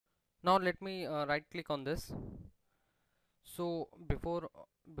Now let me right click on this. So before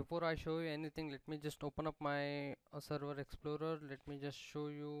I show you anything, let me just open up my server explorer. Let me just show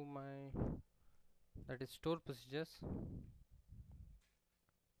you my, that is, store procedures.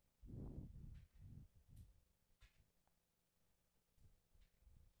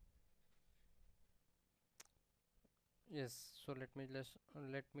 Yes, so let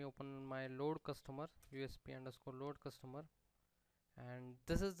me open my load customer, usp underscore load customer, and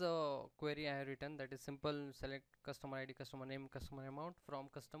this is the query I have written, that is simple: select customer id, customer name, customer amount from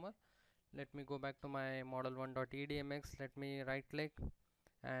customer. Let me go back to my model1.edmx. Let me right click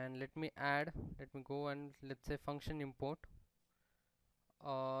and let me add, let me go and let's say function import.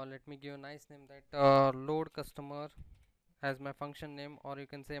 Let me give a nice name, that load customer as my function name, or you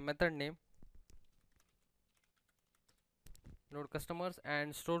can say method name, load customers,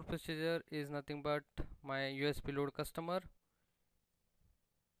 and store procedure is nothing but my usp load customer.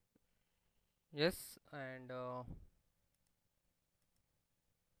 Yes, and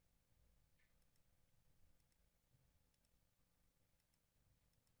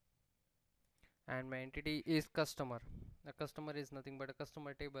my entity is customer. The customer is nothing but a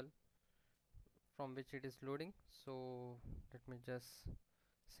customer table from which it is loading. So let me just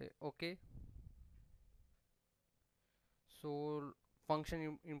say okay. So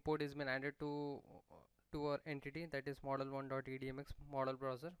function import has been added to our entity, that is model1.edmx model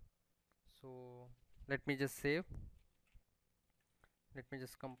browser. So let me just save. Let me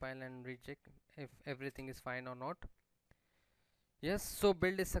just compile and recheck if everything is fine or not. Yes, so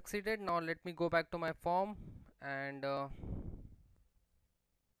build is succeeded. Now let me go back to my form and let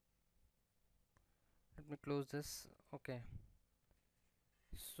me close this. Okay,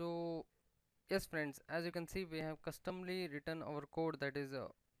 so yes friends, as you can see, we have customly written our code, that is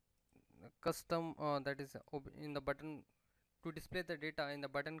custom that is in the button to display the data in the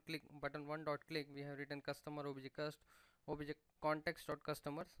button one dot click. We have written customer obj cust obj context dot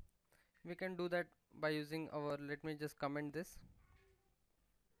customers. We can do that by using our, let me just comment this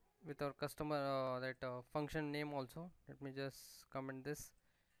with our customer that function name also. Let me just comment this,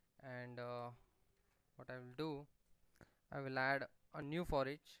 and what I will do, I will add a new for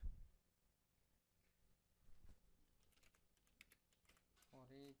each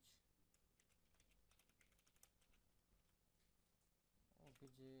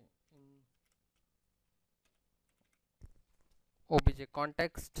obj in obj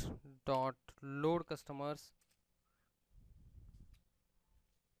context dot load customers.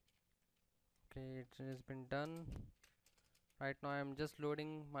 Okay, it has been done. Right now I am just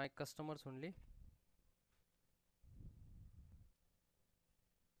loading my customers only.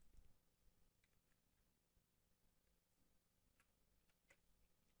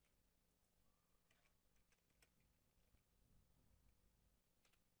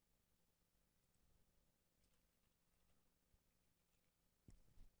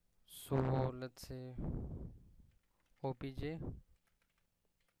 So let's say obj,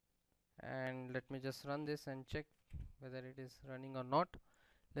 and let me just run this and check whether it is running or not.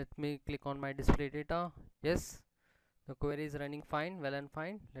 Let me click on my display data. Yes, the query is running fine, well and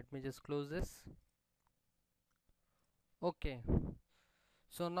fine. Let me just close this. Okay,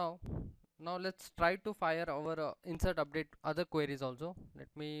 so now let's try to fire our insert update other queries also. Let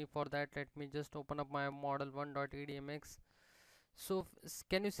me, for that, let me just open up my model1.edmx. So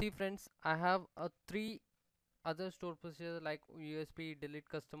can you see friends, I have three other store procedures like usp delete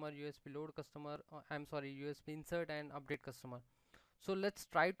customer, usp load customer, I'm sorry, usp insert and update customer. So let's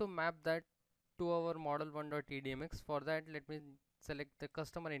try to map that to our model1.edmx. For that, let me select the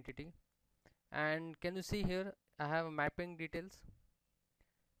customer entity, and can you see here I have mapping details.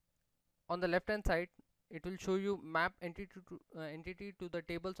 On the left hand side, it will show you map entity to the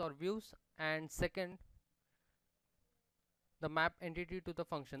tables or views, and second, the map entity to the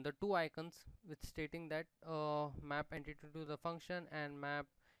function, the two icons which stating that map entity to the function and map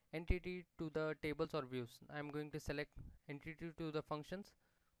entity to the tables or views. I'm going to select entity to the functions,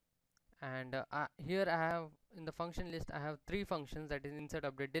 and here I have, in the function list I have three functions, that is insert,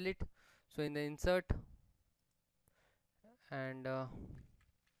 update, delete. So in the insert, and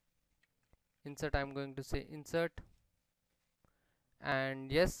insert, I'm going to say insert,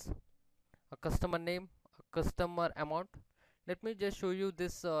 and yes, a customer name, a customer amount. Let me just show you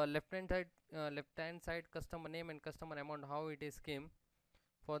this left hand side customer name and customer amount, how it is came.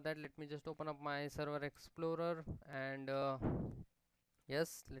 For that, let me just open up my server explorer, and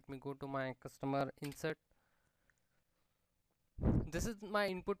yes, let me go to my customer insert. This is my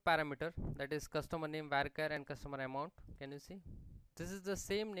input parameter, that is customer name, varchar, and customer amount. Can you see, this is the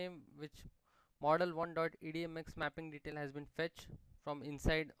same name which model1.edmx mapping detail has been fetched from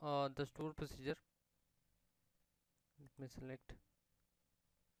inside the store procedure. Let me select,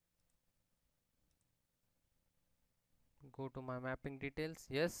 go to my mapping details.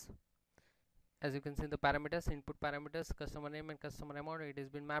 Yes, as you can see, the parameters, input parameters, customer name and customer amount, it has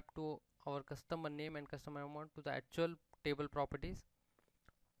been mapped to our customer name and customer amount to the actual table properties.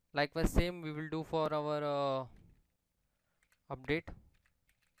 Likewise, same we will do for our update.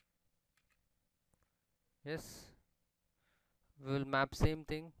 Yes, we will map same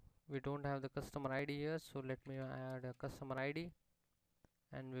thing. We don't have the customer ID here, so let me add a customer ID,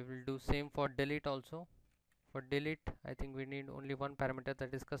 and we will do same for delete also. For delete, I think we need only one parameter,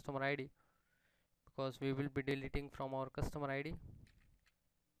 that is customer ID, because we will be deleting from our customer ID.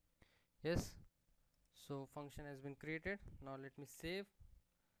 Yes, so function has been created. Now let me save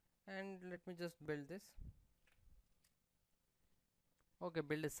and let me just build this. Okay,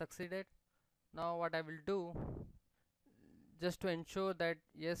 build is succeeded. Now what I will do, just to ensure that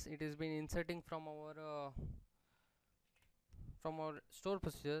yes, it is been inserting from our store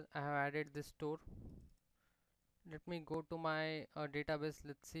procedure, I have added this store. Let me go to my database.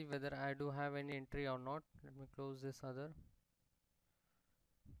 Let's see whether I do have any entry or not. Let me close this other.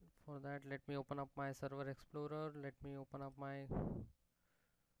 For that, let me open up my server explorer. Let me open up my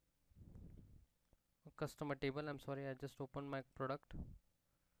customer table. I'm sorry, I just opened my product.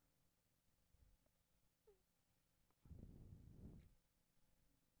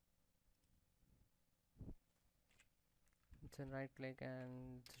 It's a right click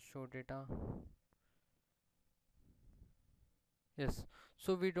and show data. Yes,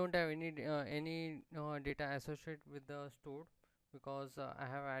 so we don't have any data associated with the stored, because I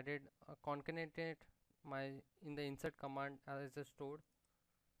have added concatenate my in the insert command as a stored.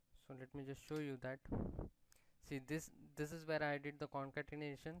 So let me just show you that. See, this is where I did the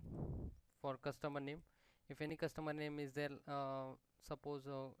concatenation for customer name. If any customer name is there, suppose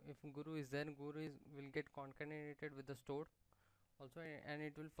if Guru is there, will get concatenated with the stored also, and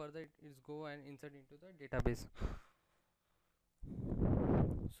it will further it go and insert into the database.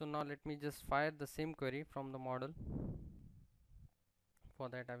 So now let me just fire the same query from the model. For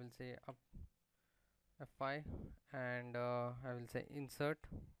that, I will say up F5 and I will say insert.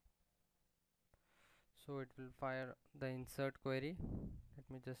 So it will fire the insert query.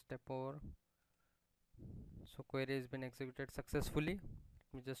 Let me just step over. So query has been executed successfully.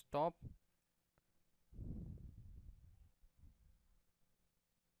 Let me just stop.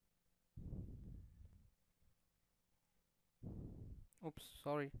 Oops,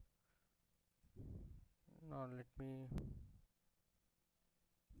 sorry. Now let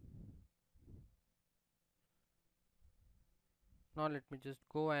me just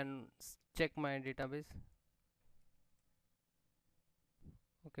go and check my database.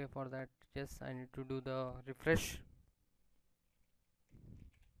 Okay, for that, yes, I need to do the refresh.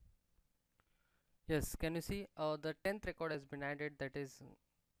 Yes, can you see the 10th record has been added, that is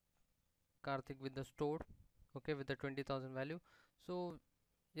Karthik with the stored, okay, with the 20,000 value. So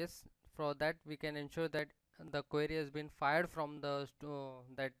yes, for that we can ensure that the query has been fired from the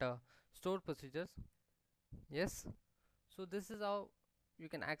store procedures. Yes, so this is how you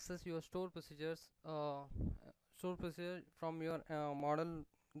can access your store procedures store procedure from your model,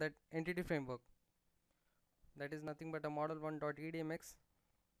 that entity framework, that is nothing but a model1.edmx.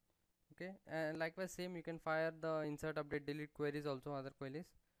 Okay, and likewise same you can fire the insert update delete queries also, other queries,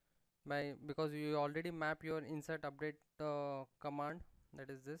 by because you already map your insert update command, that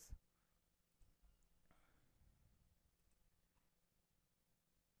is this.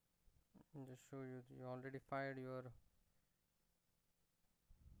 Just show you, you already fired your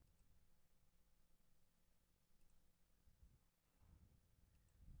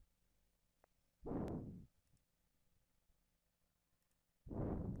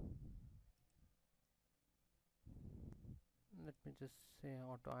let me just say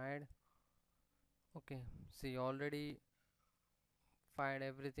auto add. Okay, see, already fired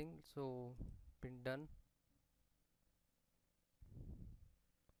everything, so been done.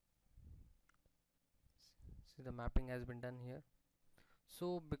 See, the mapping has been done here.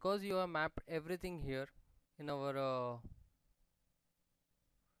 So because you have mapped everything here in our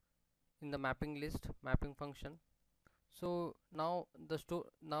in the mapping list, mapping function, so now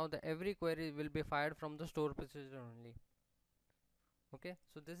the every query will be fired from the store procedure only. Okay,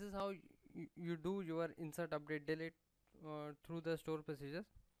 so this is how you do your insert update delete through the store procedures.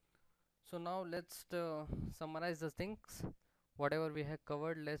 So now let's summarize the things whatever we have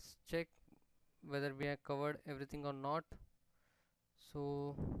covered. Let's check whether we have covered everything or not.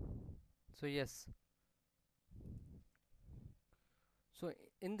 So yes, so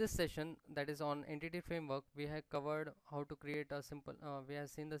in this session, that is on entity framework, we have covered how to create a simple we have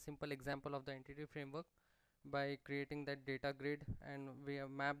seen the simple example of the entity framework by creating that data grid, and we have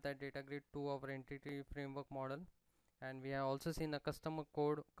mapped that data grid to our entity framework model. And we have also seen a custom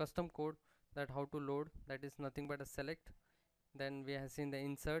code, that how to load, that is nothing but a select. Then we have seen the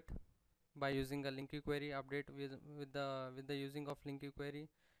insert by using a Linq query, update with the using of Linq query,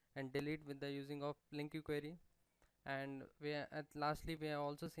 and delete with the using of Linq query. And lastly we have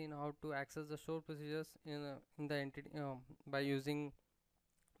also seen how to access the store procedures in the entity by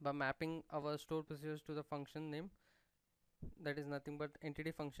mapping our store procedures to the function name, that is nothing but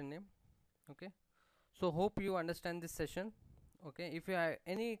entity function name. Okay, so hope you understand this session. Okay, if you have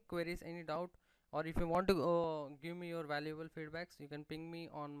any queries, any doubt, or if you want to give me your valuable feedbacks, you can ping me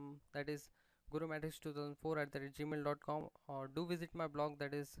on, that is gurumatrix2004@gmail.com, or do visit my blog,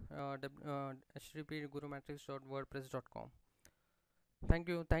 that is http://gurumatrix.wordpress.com. Thank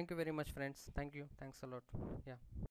you very much friends, thank you, thanks a lot. Yeah.